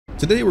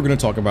Today we're going to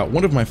talk about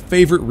one of my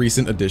favorite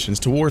recent additions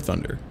to War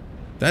Thunder.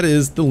 That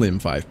is the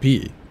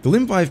Lim-5P. The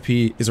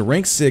Lim-5P is a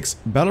rank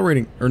 5 battle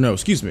rating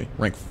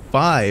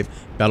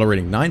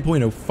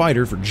 9.0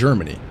 fighter for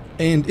Germany,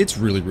 and it's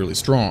really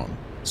strong.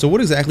 So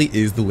what exactly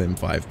is the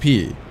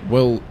Lim-5P?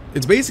 Well,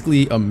 it's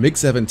basically a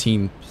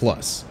Mig-17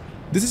 plus.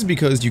 This is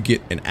because you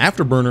get an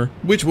afterburner,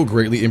 which will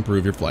greatly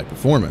improve your flight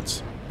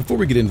performance. Before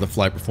we get into the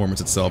flight performance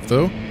itself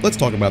though, let's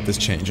talk about this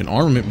change in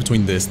armament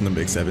between this and the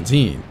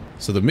Mig-17.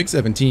 So the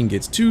Mig-17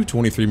 gets two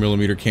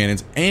 23mm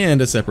cannons and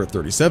a separate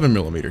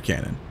 37mm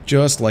cannon,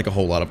 just like a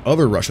whole lot of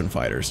other Russian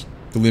fighters.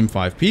 The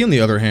Lim-5P, on the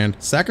other hand,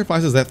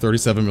 sacrifices that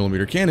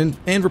 37mm cannon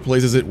and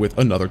replaces it with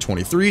another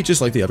 23, just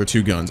like the other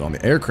two guns on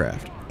the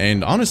aircraft.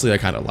 And honestly, I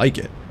kinda like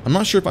it. I'm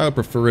not sure if I would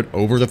prefer it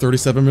over the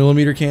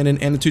 37mm cannon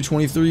and the two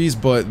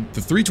 23s, but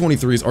the three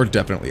 23s are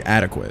definitely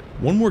adequate.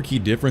 One more key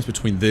difference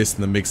between this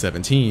and the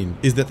Mig-17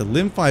 is that the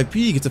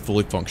Lim-5P gets a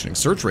fully functioning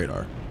search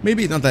radar.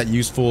 Maybe it's not that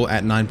useful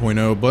at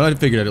 9.0, but I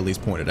figured I'd at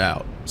least point it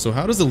out. So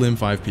how does the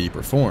Lim-5P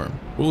perform?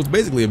 Well, it's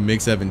basically a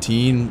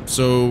Mig-17,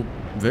 so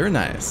very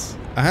nice.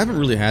 I haven't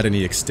really had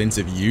any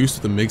extensive use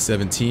with the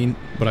Mig-17,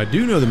 but I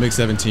do know the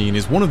Mig-17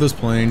 is one of those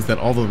planes that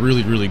all the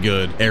really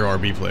good Air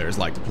RB players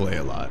like to play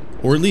a lot.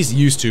 Or at least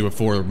used to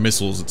before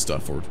missiles and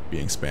stuff were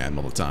being spammed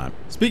all the time.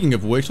 Speaking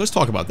of which, let's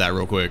talk about that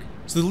real quick.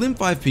 So the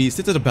Lim-5P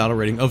sits at a battle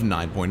rating of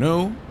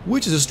 9.0,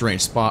 which is a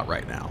strange spot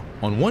right now.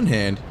 On one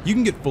hand, you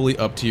can get fully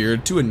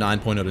up-tiered to a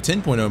 9.0 to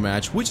 10.0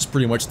 match, which is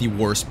pretty much the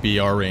worst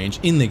BR range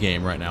in the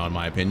game right now in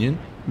my opinion.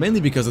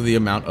 Mainly because of the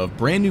amount of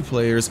brand new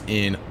players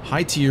in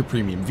high-tier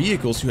premium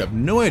vehicles who have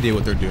no idea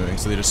what they're doing,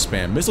 so they just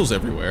spam missiles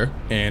everywhere.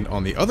 And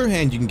on the other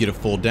hand, you can get a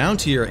full down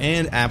tier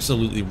and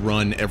absolutely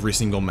run every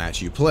single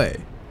match you play.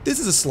 This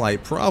is a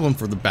slight problem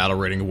for the battle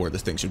rating of where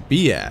this thing should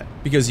be at,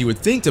 because you would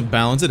think to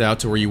balance it out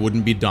to where you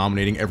wouldn't be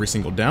dominating every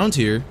single down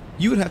tier,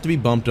 you would have to be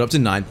bumped up to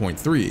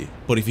 9.3.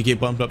 But if you get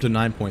bumped up to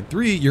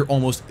 9.3, you're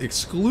almost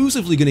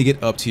exclusively going to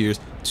get up tiers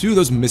to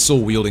those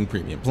missile-wielding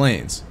premium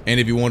planes. And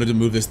if you wanted to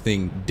move this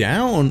thing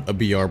down a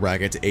BR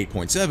bracket to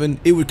 8.7,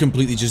 it would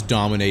completely just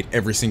dominate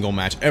every single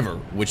match ever,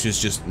 which is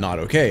just not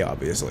okay,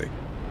 obviously.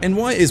 And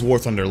why is War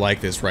Thunder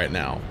like this right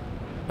now?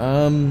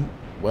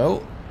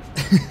 Well...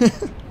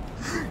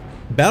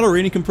 battle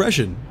rating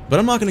compression, but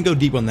I'm not going to go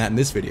deep on that in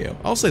this video.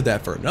 I'll save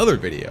that for another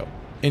video.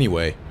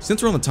 Anyway,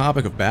 since we're on the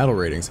topic of battle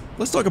ratings,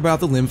 let's talk about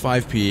the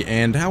Lim-5P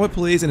and how it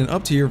plays in an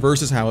up tier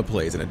versus how it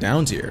plays in a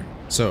down tier.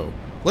 So,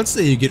 let's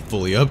say you get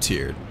fully up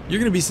tiered. You're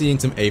going to be seeing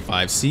some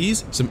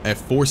A5Cs, some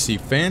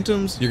F4C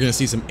Phantoms, you're going to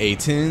see some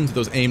A10s,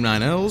 those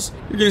AIM-9Ls,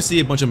 you're going to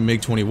see a bunch of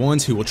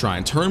MiG-21s who will try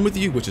and turn with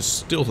you, which is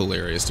still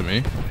hilarious to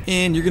me,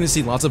 and you're going to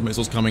see lots of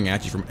missiles coming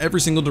at you from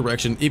every single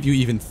direction if you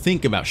even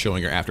think about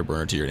showing your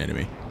afterburner to your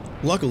enemy.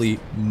 Luckily,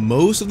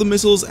 most of the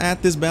missiles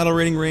at this battle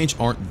rating range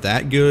aren't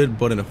that good,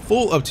 but in a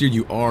full up tier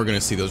you are going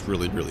to see those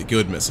really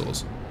good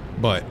missiles.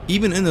 But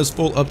even in those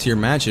full up tier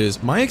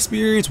matches, my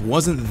experience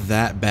wasn't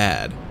that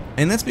bad.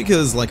 And that's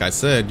because, like I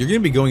said, you're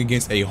going to be going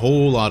against a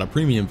whole lot of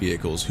premium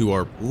vehicles who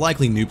are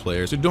likely new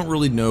players who don't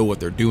really know what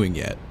they're doing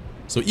yet.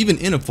 So even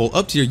in a full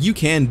up tier, you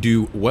can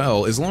do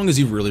well as long as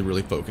you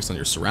really focus on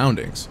your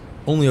surroundings.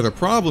 Only other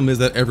problem is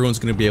that everyone's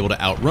going to be able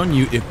to outrun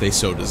you if they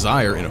so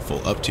desire in a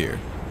full up tier.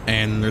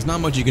 And there's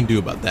not much you can do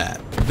about that.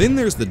 Then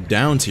there's the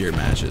down tier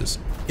matches.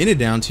 In a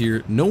down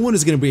tier, no one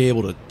is going to be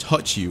able to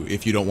touch you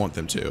if you don't want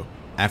them to.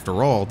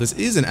 After all, this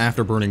is an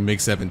afterburning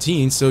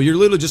Mig-17, so you're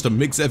literally just a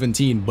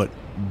Mig-17, but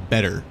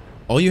better.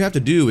 All you have to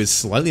do is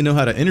slightly know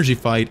how to energy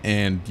fight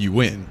and you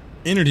win.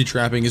 Energy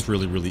trapping is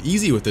really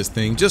easy with this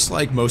thing, just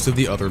like most of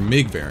the other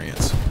MiG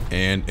variants.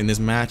 And in this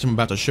match I'm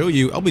about to show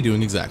you, I'll be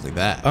doing exactly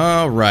that.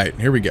 Alright,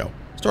 here we go.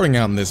 Starting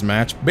out in this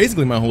match,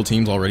 basically my whole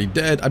team's already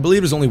dead. I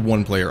believe there's only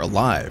one player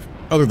alive.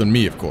 Other than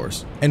me, of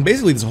course. And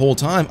basically this whole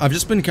time, I've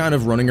just been kind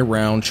of running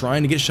around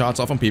trying to get shots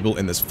off on people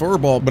in this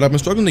furball, but I've been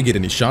struggling to get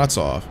any shots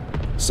off.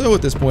 So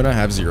at this point I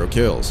have 0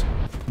 kills.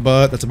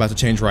 But that's about to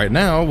change right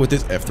now with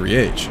this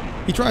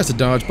F3H. He tries to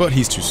dodge, but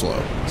he's too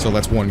slow. So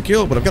that's 1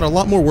 kill, but I've got a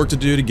lot more work to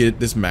do to get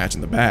this match in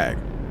the bag.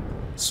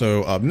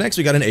 So up next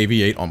we got an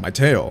AV-8 on my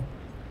tail.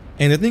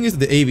 And the thing is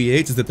with the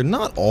AV-8s is that they're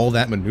not all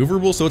that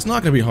maneuverable, so it's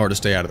not going to be hard to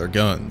stay out of their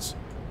guns.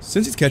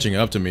 Since he's catching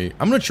up to me,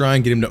 I'm going to try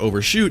and get him to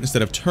overshoot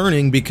instead of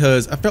turning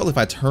because I felt if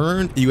I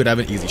turned, he would have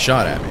an easy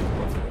shot at me.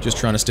 Just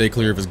trying to stay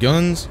clear of his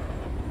guns,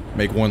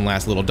 make one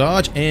last little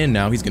dodge, and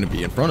now he's going to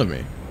be in front of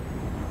me.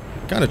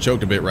 Kind of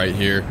choked a bit right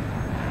here.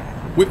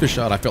 Whipped a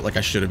shot I felt like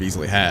I should have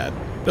easily had.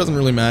 Doesn't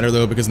really matter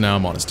though because now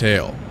I'm on his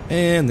tail.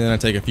 And then I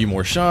take a few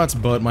more shots,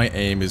 but my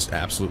aim is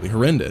absolutely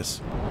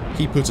horrendous.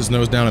 He puts his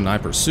nose down and I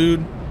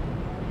pursued.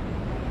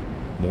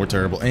 More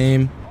terrible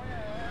aim.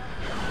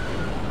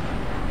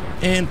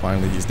 And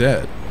finally he's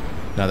dead.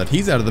 Now that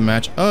he's out of the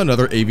match,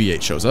 another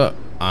AV-8 shows up.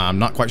 I'm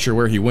not quite sure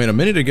where he went a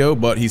minute ago,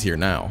 but he's here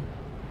now.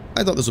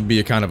 I thought this would be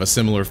a kind of a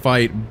similar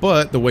fight,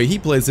 but the way he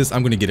plays this,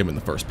 I'm going to get him in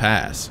the first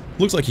pass.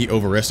 Looks like he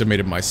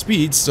overestimated my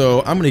speed, so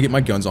I'm going to get my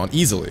guns on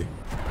easily.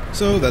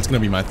 So that's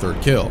going to be my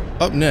 3rd kill.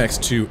 Up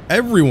next, to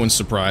everyone's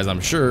surprise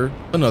I'm sure,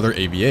 another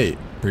AV-8.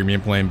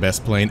 Premium plane,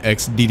 best plane,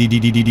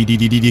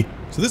 XDDDDDDDD.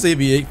 So this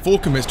AV-8 full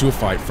commits to a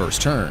fight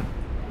first turn,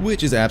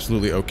 which is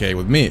absolutely okay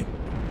with me.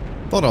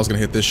 Thought I was going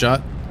to hit this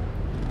shot.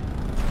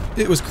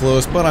 It was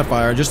close, but I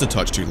fired just a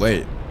touch too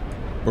late.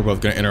 We're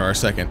both going to enter our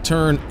second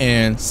turn,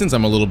 and since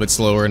I'm a little bit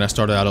slower and I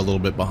started out a little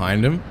bit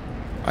behind him,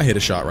 I hit a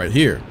shot right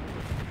here.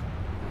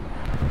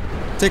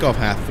 Take off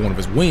half of one of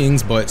his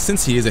wings, but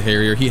since he is a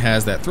Harrier, he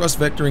has that thrust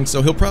vectoring,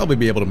 so he'll probably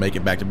be able to make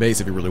it back to base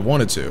if he really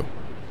wanted to.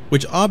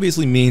 Which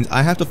obviously means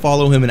I have to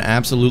follow him and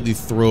absolutely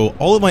throw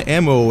all of my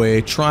ammo away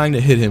trying to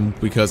hit him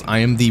because I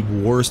am the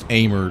worst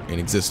aimer in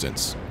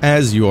existence,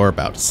 as you are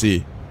about to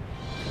see.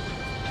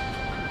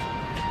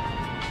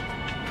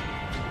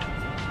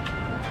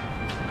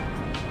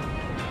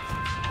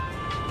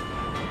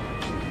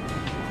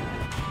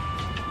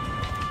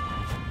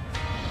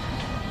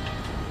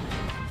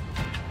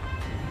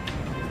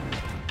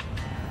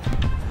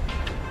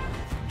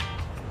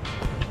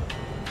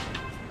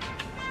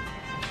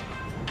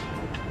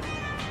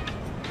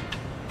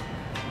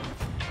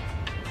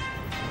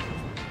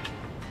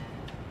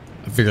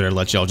 I figured I'd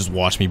let y'all just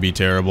watch me be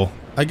terrible.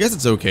 I guess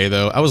it's okay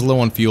though, I was low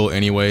on fuel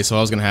anyway, so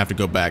I was gonna have to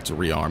go back to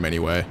rearm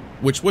anyway.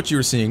 Which what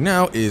you're seeing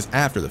now is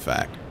after the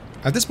fact.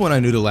 At this point I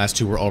knew the last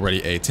two were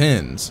already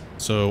A10s,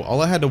 so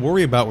all I had to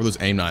worry about were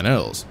those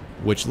AIM-9Ls,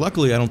 which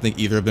luckily I don't think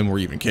either of them were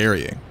even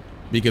carrying.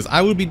 Because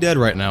I would be dead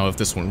right now if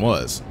this one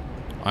was.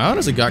 I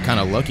honestly got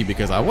kinda lucky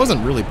because I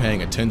wasn't really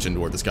paying attention to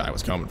where this guy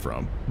was coming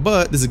from.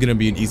 But this is gonna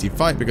be an easy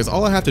fight because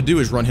all I have to do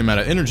is run him out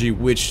of energy,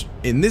 which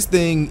in this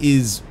thing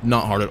is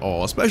not hard at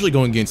all, especially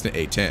going against an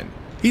A10.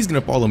 He's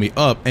gonna follow me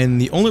up,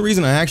 and the only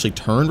reason I actually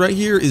turned right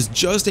here is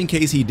just in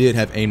case he did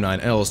have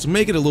AIM-9Ls to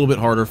make it a little bit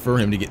harder for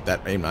him to get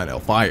that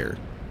AIM-9L fired.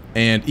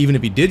 And even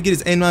if he did get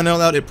his AIM-9L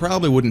out, it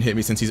probably wouldn't hit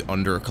me since he's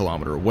under a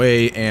kilometer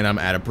away and I'm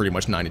at a pretty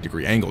much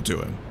 90-degree angle to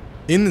him.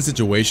 In this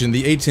situation,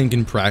 the A10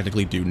 can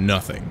practically do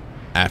nothing.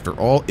 After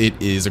all,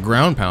 it is a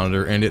ground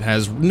pounder and it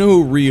has no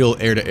real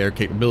air-to-air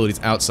capabilities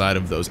outside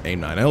of those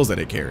AIM-9Ls that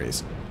it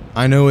carries.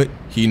 I know it,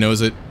 he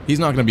knows it, he's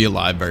not going to be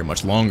alive very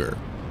much longer.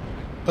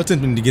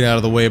 Attempting to get out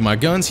of the way of my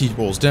guns, he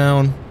rolls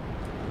down.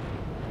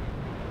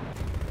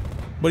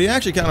 But he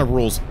actually kind of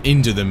rolls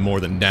into them more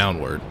than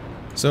downward,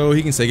 so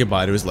he can say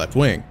goodbye to his left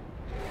wing.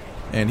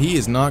 And he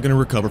is not going to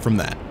recover from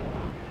that.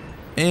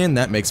 And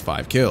that makes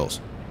 5 kills.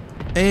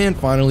 And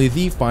finally,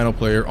 the final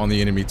player on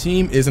the enemy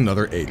team is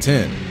another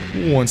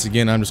A10. Once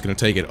again, I'm just going to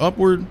take it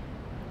upward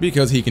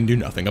because he can do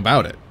nothing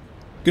about it.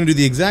 Going to do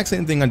the exact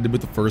same thing I did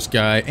with the first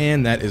guy,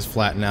 and that is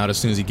flatten out as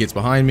soon as he gets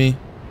behind me.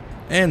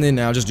 And then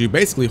now just do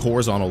basically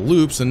horizontal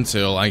loops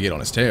until I get on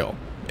his tail,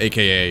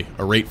 aka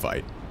a rate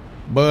fight.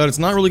 But it's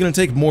not really going to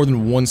take more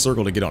than one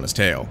circle to get on his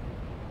tail.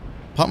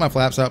 Pop my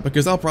flaps out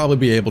because I'll probably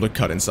be able to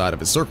cut inside of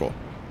his circle.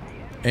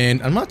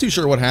 And I'm not too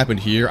sure what happened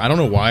here. I don't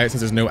know why,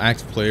 since there's no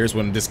active players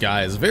when this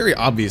guy is very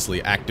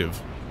obviously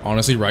active.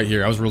 Honestly, right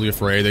here, I was really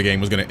afraid the game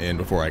was going to end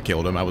before I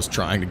killed him. I was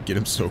trying to get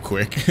him so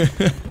quick.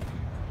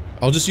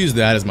 I'll just use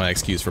that as my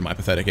excuse for my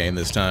pathetic aim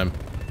this time.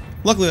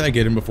 Luckily, I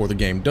get him before the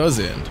game does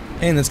end.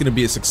 And that's going to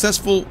be a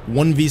successful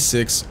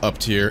 1v6 up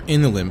tier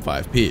in the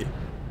Lim-5P.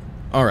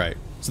 Alright,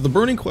 so the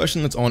burning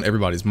question that's on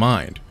everybody's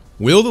mind.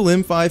 Will the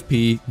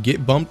Lim-5P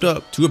get bumped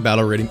up to a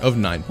battle rating of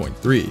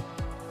 9.3?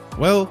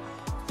 Well,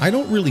 I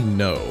don't really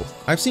know.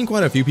 I've seen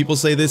quite a few people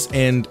say this,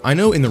 and I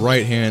know in the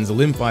right hands, the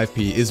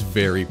Lim-5P is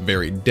very,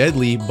 very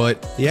deadly,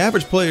 but the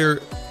average player,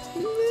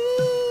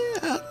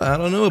 I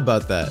don't know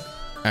about that.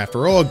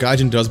 After all,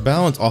 Gaijin does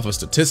balance off of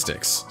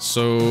statistics,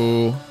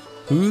 so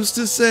who's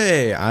to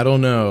say? I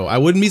don't know. I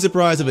wouldn't be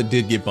surprised if it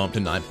did get bumped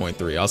to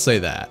 9.3, I'll say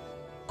that.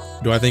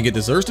 Do I think it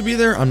deserves to be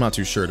there? I'm not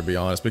too sure, to be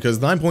honest, because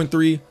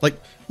 9.3, like,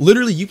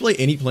 literally, you play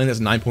any plane that's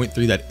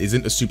 9.3 that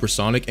isn't a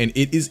supersonic, and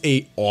it is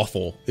it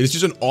is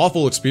just an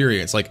awful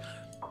experience. Like,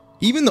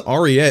 even the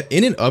Ariete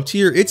in an up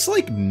tier, it's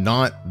like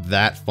not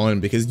that fun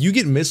because you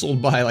get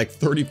missiled by like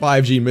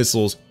 35G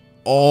missiles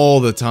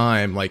all the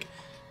time. Like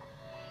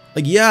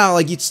yeah,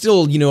 like it's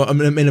still, you know,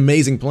 an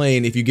amazing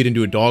plane if you get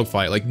into a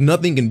dogfight. Like,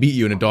 nothing can beat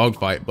you in a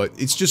dogfight, but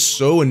it's just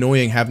so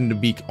annoying having to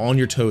be on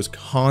your toes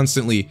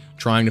constantly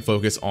trying to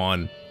focus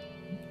on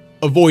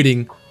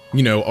avoiding,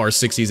 you know,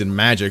 R60s and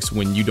Magics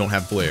when you don't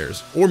have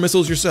flares or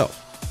missiles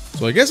yourself.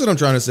 So I guess what I'm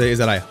trying to say is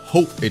that I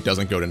hope it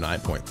doesn't go to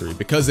 9.3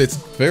 because it's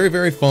very,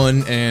 very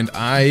fun and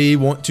I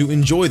want to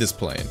enjoy this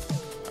plane.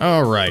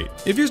 Alright,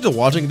 if you're still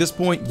watching at this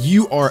point,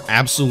 you are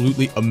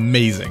absolutely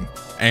amazing.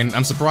 And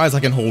I'm surprised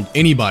I can hold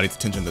anybody's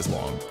attention this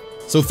long.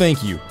 So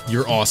thank you,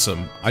 you're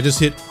awesome. I just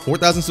hit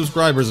 4,000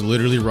 subscribers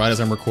literally right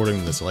as I'm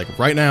recording this. Like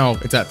right now,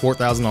 it's at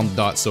 4,000 on the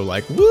dot, so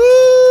like,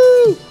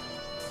 woo!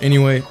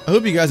 Anyway, I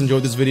hope you guys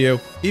enjoyed this video.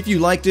 If you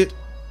liked it,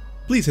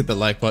 please hit the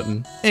like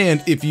button.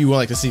 And if you would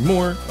like to see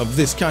more of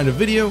this kind of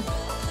video,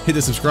 hit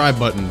the subscribe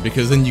button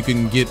because then you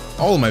can get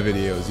all of my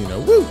videos, you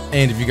know, woo!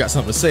 And if you got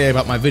something to say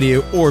about my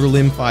video or the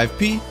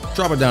Lim-5P,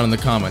 drop it down in the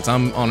comments.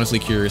 I'm honestly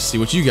curious to see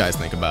what you guys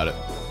think about it.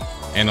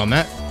 And on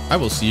that, I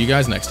will see you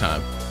guys next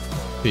time.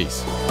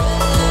 Peace.